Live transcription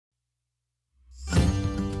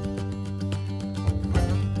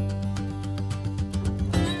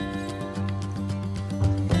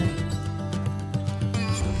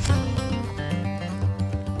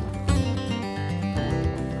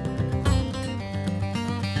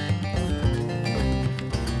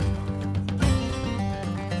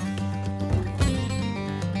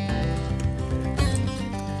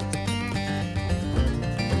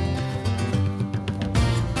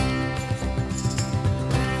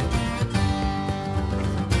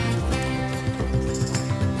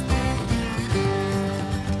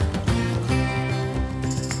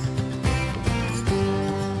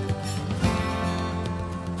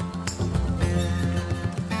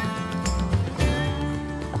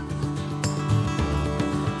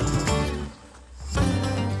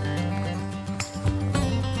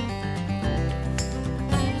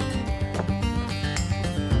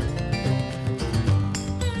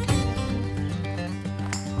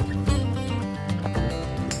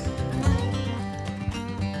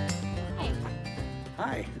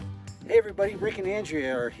Hey everybody, Rick and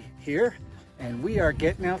Andrea are here, and we are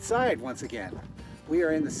getting outside once again. We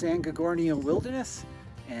are in the San Gorgonio wilderness,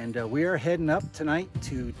 and we are heading up tonight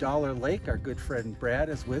to Dollar Lake. Our good friend Brad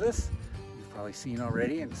is with us. You've probably seen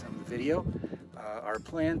already in some of the video. Our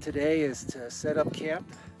plan today is to set up camp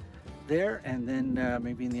there, and then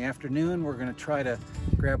maybe in the afternoon we're going to try to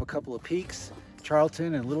grab a couple of peaks,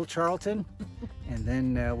 Charlton and Little Charlton, and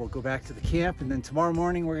then we'll go back to the camp. And then tomorrow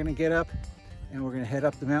morning we're going to get up and we're going to head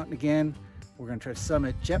up the mountain again. We're going to try to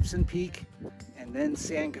summit Jepson Peak and then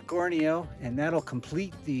San Gorgonio, and that'll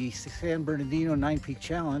complete the San Bernardino 9-peak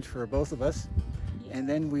challenge for both of us. And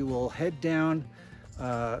then we will head down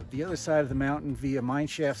the other side of the mountain via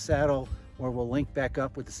Mineshaft Saddle, where we'll link back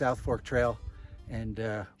up with the South Fork Trail. And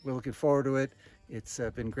we're looking forward to it. It's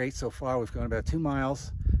been great so far. We've gone about 2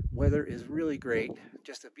 miles. Weather is really great.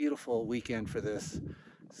 Just a beautiful weekend for this.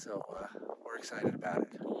 So we're excited about it.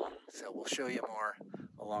 So we'll show you more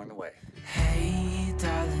along the way. Hey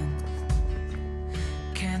darling,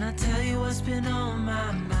 can I tell you what's been on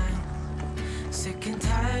my mind? Sick and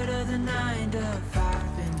tired of the 9 to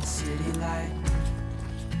 5 in the city light.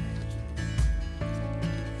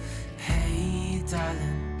 Hey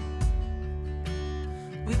darling,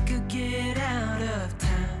 we could get out of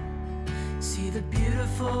town, see the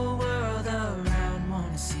beautiful world around,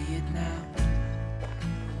 wanna see it now.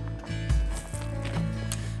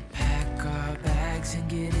 Pack our bags and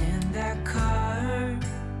get in that car,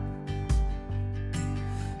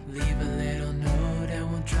 leave a little note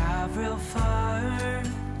and we'll drive real far.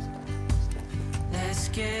 Let's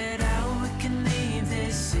get out, we can leave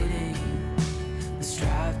this city, let's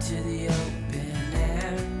drive to the open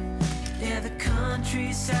air. Yeah, the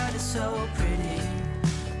countryside is so pretty,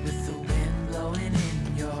 with the wind blowing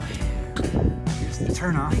in your hair. Here's the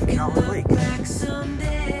turnoff at Dollar Lake.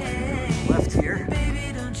 Left here.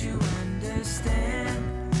 Baby, don't you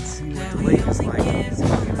understand? Let's see what the lake is like. See if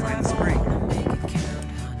we can find the spring. Make it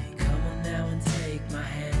count, honey. Come on now and take my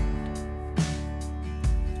hand.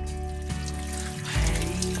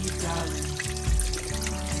 Hey, darling,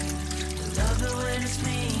 I love it when it's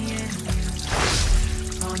me and you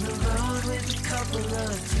on the road with a couple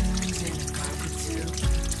of tunes in a pocket too.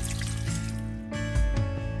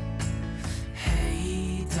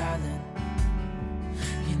 Hey, darling,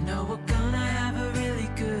 you know we're gonna have a really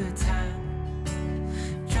good time,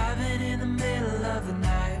 driving in the middle of the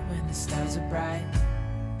night when the stars are bright.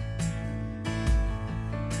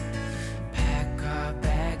 Pack our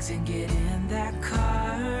bags and get in that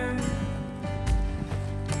car,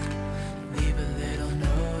 leave a little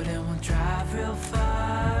note and we'll drive real far.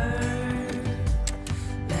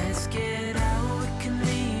 Let's get out, we can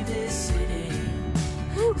leave this city.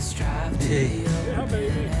 Let's drive to the open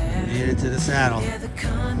air. Made it to the saddle. Yeah, the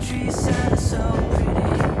countryside is so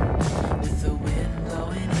pretty, with the wind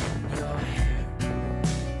blowing in your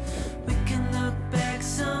hair. We can look back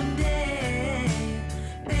someday,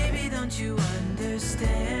 baby, don't you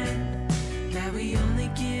understand? That we only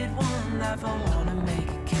get one life, I wanna make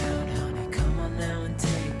it count, honey. Come on now and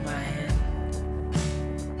take my hand.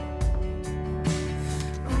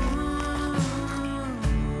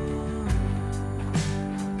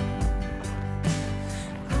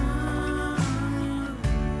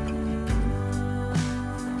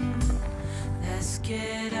 Let's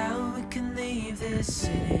get out, we can leave this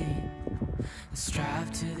city, let's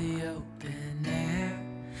drive to the open air.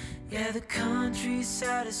 Yeah, the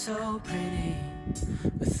countryside is so pretty,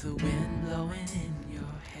 with the wind blowing in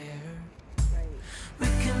your hair. We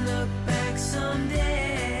can look back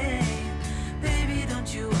someday, baby,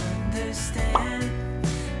 don't you understand?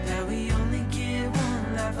 That we only get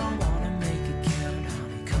one life, I wanna make it count,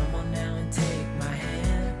 honey. Come on now and take my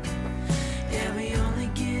hand. Yeah, we only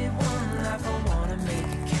get one life, I wanna make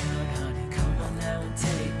it count, honey. Come on now and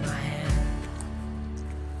take my hand.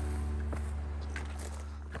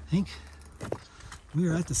 I think we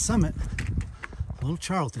are at the summit, Little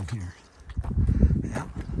Charlton here. Yeah.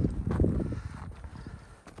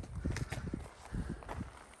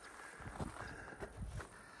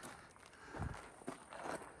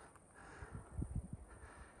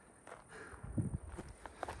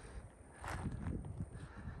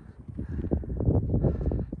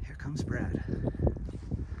 Here comes Brad.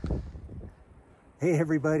 Hey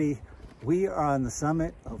everybody, we are on the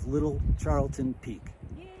summit of Little Charlton Peak.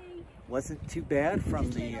 Wasn't too bad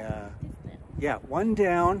from the, yeah, 1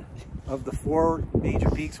 down of the 4 major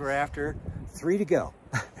peaks we're after, 3 to go.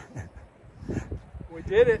 We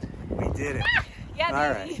did it. We did it. Yeah,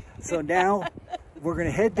 all right. So now we're going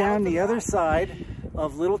to head down the other side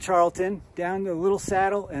of Little Charlton, down the Little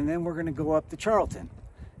Saddle, and then we're going to go up to Charlton.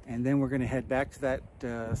 and then we're going to head back to that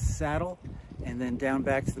saddle, and then down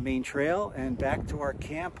back to the main trail and back to our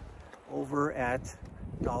camp over at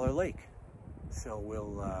Dollar Lake. So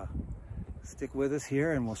we'll stick with us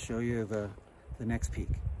here and we'll show you the next peak.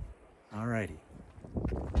 Alrighty.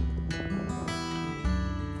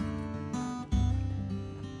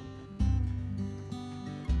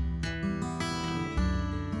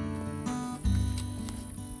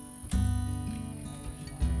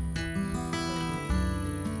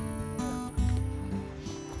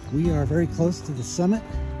 We are very close to the summit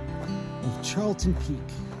of Charlton Peak.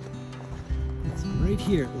 It's right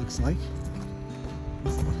here, it looks like.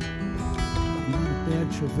 It's not a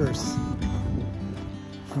bad traverse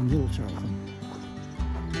from Little Charlton.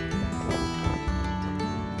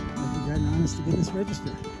 I've gotten honest to get this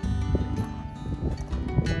register.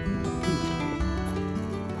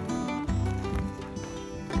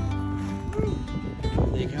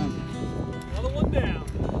 Here they come. Another one down.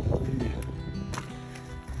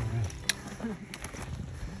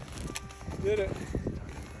 Did it.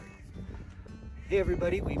 Hey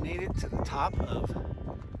everybody, we made it to the top of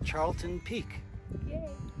Charlton Peak. Yay.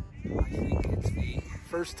 I think it's the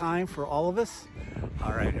first time for all of us.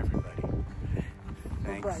 All right, everybody.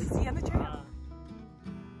 Thanks. Right. See you on the trail.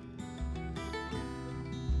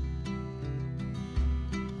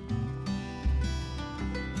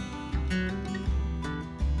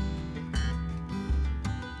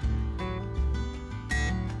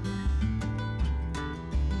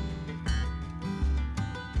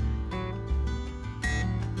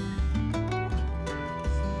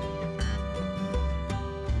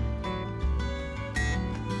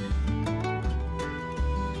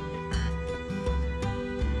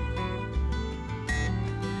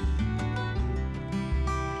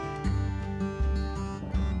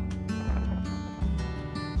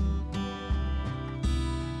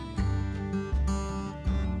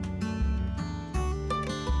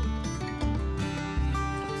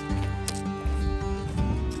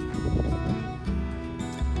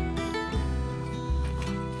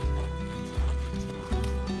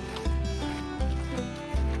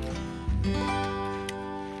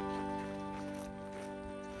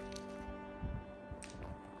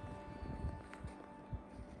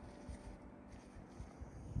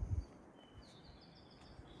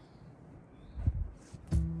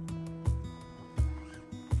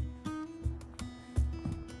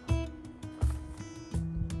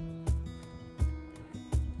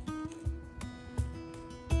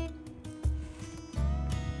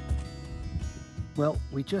 Well,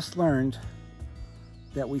 we just learned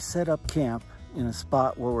that we set up camp in a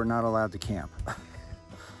spot where we're not allowed to camp.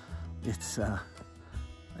 It's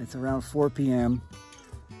around 4 p.m.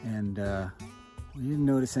 and we didn't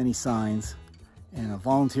notice any signs, and a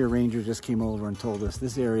volunteer ranger just came over and told us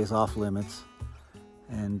this area is off limits,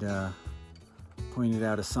 and pointed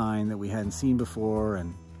out a sign that we hadn't seen before,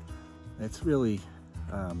 and it's really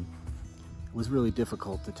it was really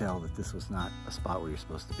difficult to tell that this was not a spot where you're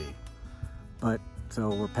supposed to be. But so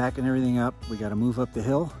we're packing everything up. We got to move up the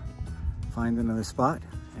hill, find another spot,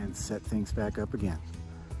 and set things back up again.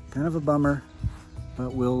 Kind of a bummer,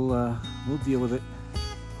 but we'll deal with it.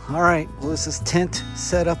 All right, well, this is tent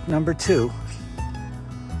setup number 2.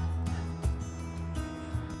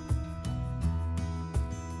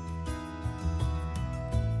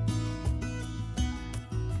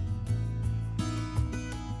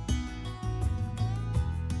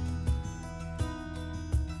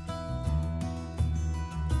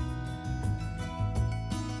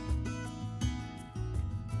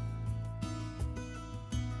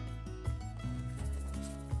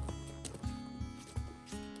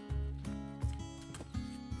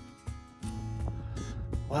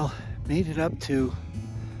 Well, made it up to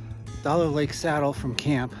Dollar Lake Saddle from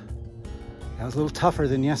camp. That was a little tougher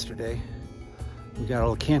than yesterday. We got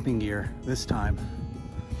all the camping gear this time.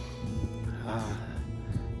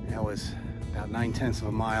 That was about 9/10 of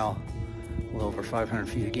a mile, a little over 500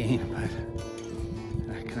 feet of gain,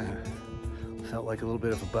 but I kind of felt like a little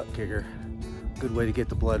bit of a butt kicker. Good way to get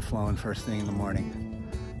the blood flowing first thing in the morning.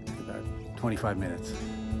 Took about 25 minutes.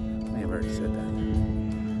 May have already said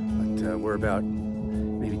that. But we're about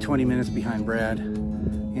maybe 20 minutes behind Brad.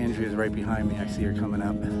 Andrea's right behind me. I see her coming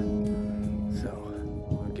up. So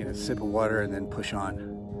we'll get a sip of water and then push on.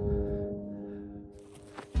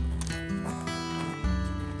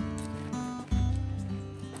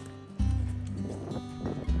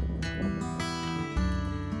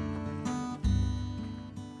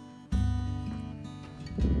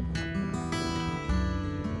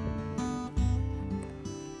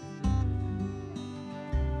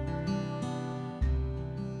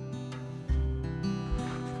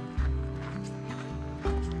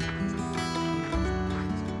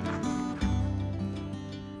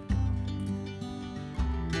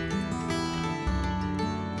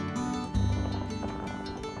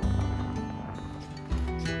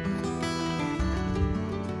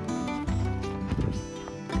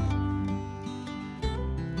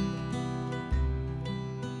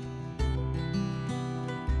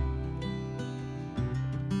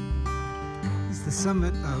 the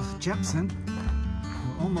summit of Jepson.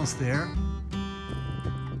 We're almost there.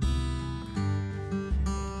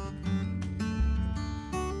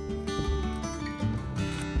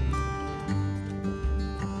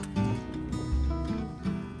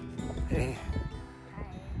 Hey,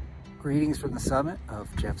 greetings from the summit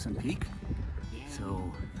of Jepson Peak.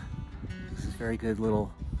 So this is a very good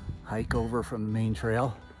little hike over from the main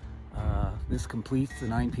trail. This completes the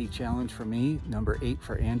 9 Peak Challenge for me, number 8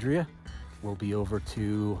 for Andrea. We'll be over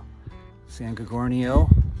to San Gorgonio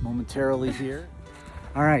momentarily here.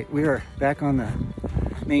 All right, we are back on the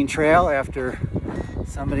main trail after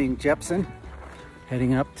summiting Jepson,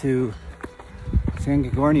 heading up to San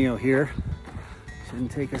Gorgonio here.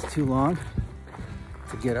 Shouldn't take us too long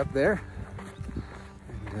to get up there.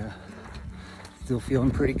 And still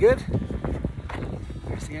feeling pretty good.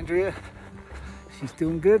 There's Andrea. She's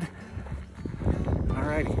doing good.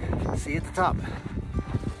 Alrighty, see you at the top.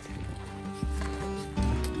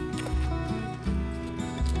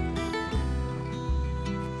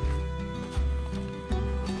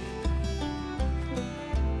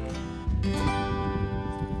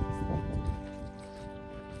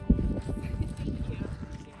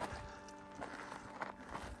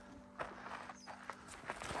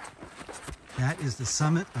 That is the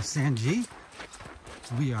summit of San G.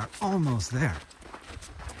 We are almost there.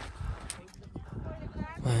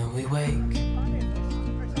 When we wake,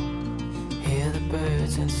 hear the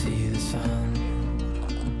birds and see the sun.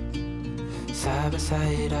 Side by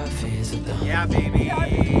side, our fears are done. Yeah, baby. Oh,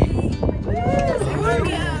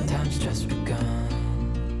 time's just begun.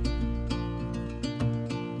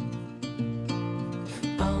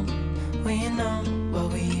 Oh, we know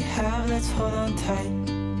what we have, let's hold on tight.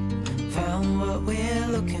 Found what we're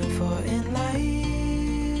looking for in life.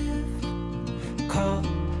 Call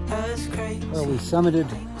us crazy. Well, we summited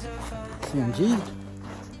San G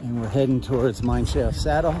and we're heading towards Mineshaft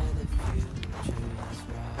Saddle.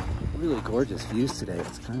 Really gorgeous views today.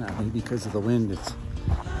 It's kind of, maybe because of the wind, it's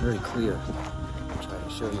very clear. I'll try to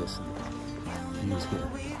show you some views here.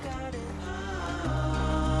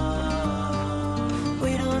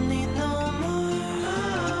 We don't need no more.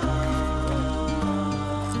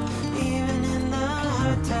 Even in the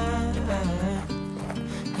hard time,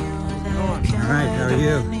 you and I can. All right, how are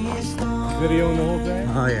you? Video the whole thing?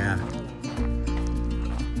 Oh yeah.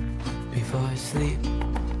 Before I sleep,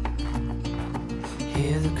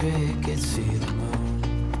 hear the crickets, see the moon.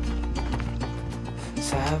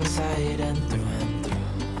 Side by side and through.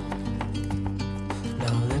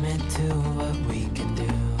 No limit to what we can do.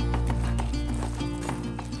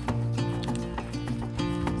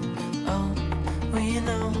 Oh, we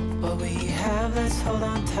know what we have, let's hold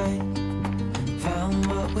on tight. Found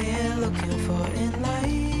what we're looking for in life.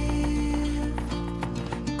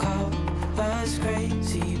 Call us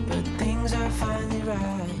crazy, but things are finally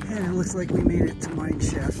right. And it looks like we made it to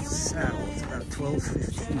Mineshaft Saddle. It's about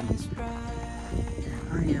 12:15.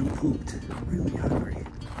 And I am pooped. I'm really hungry.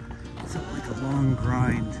 It's like a long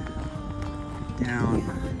grind down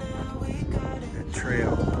that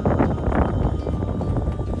trail.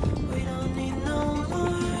 We don't need no more.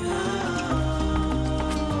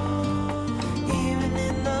 Even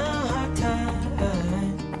in the hard time,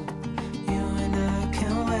 you and I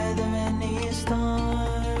can weather any storm.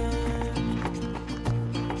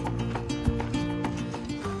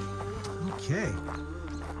 Okay,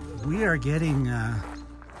 we are getting to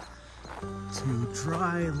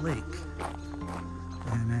Dry Lake,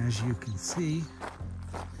 and as you can see,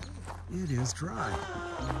 it is dry.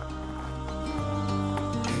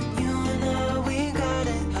 You and I, we got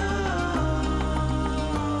it.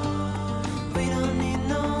 We don't need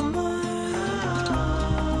no more.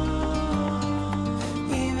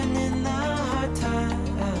 Even in the hard time,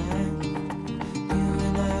 you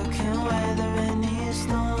and I can weather any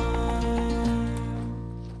storm.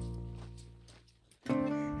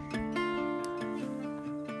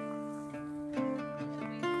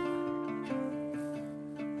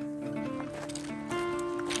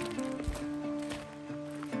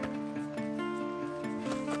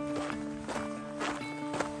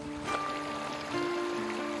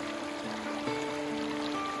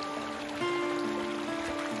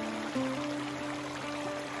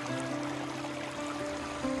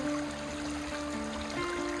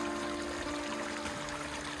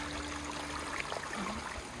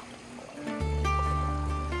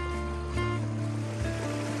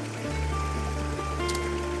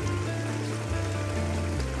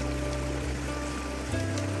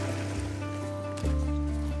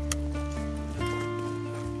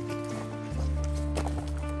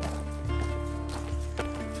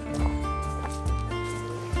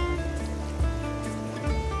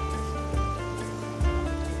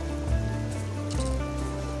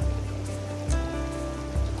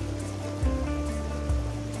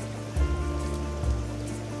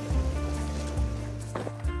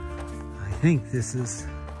 think this is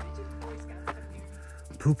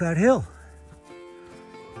Poopout Hill.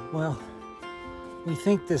 Well, we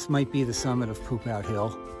think this might be the summit of Poopout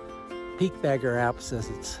Hill. Peak Bagger app says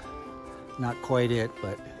it's not quite it,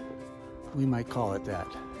 but we might call it that.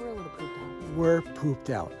 We're a little pooped out. We're pooped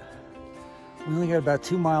out. We only got about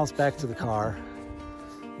 2 miles back to the car,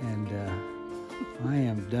 and I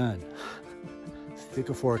am done. Stick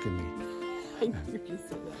a fork in me. I knew you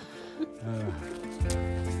said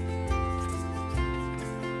that.